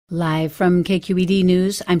Live from KQED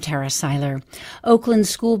News, I'm Tara Seiler. Oakland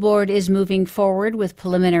School Board is moving forward with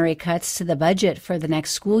preliminary cuts to the budget for the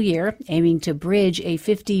next school year, aiming to bridge a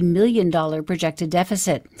 $50 million projected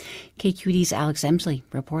deficit. KQED's Alex Emsley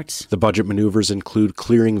reports. The budget maneuvers include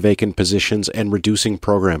clearing vacant positions and reducing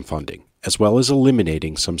program funding, as well as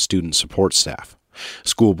eliminating some student support staff.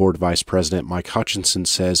 School Board Vice President Mike Hutchinson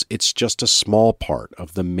says it's just a small part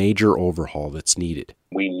of the major overhaul that's needed.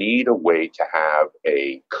 We need a way to have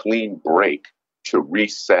a clean break to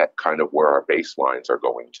reset kind of where our baselines are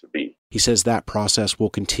going to be. He says that process will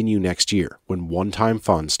continue next year when one-time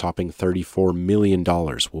funds topping $34 million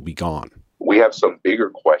will be gone. We have some bigger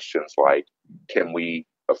questions like, can we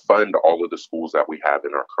fund all of the schools that we have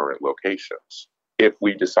in our current locations? If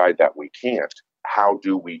we decide that we can't, how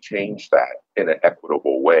do we change that in an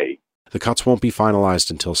equitable way? The cuts won't be finalized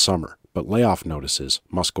until summer, but layoff notices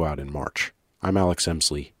must go out in March. I'm Alex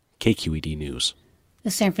Emsley, KQED News. The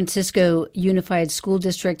San Francisco Unified School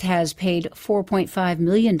District has paid $4.5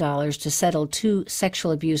 million to settle 2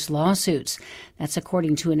 sexual abuse lawsuits. That's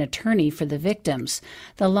according to an attorney for the victims.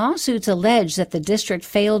 The lawsuits allege that the district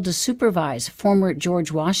failed to supervise former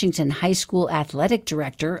George Washington High School athletic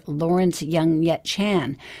director Lawrence Young Yet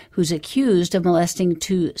Chan, who's accused of molesting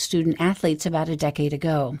 2 student athletes about a decade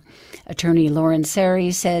ago. Attorney Lauren Sari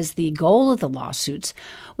says the goal of the lawsuits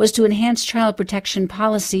was to enhance child protection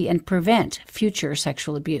policy and prevent future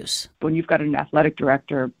sexual abuse. When you've got an athletic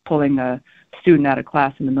director pulling a student out of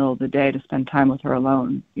class in the middle of the day to spend time with her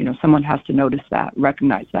alone, someone has to notice that,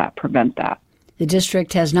 recognize that, prevent that. The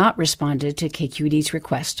district has not responded to KQED's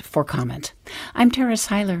request for comment. I'm Tara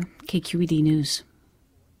Seiler, KQED News.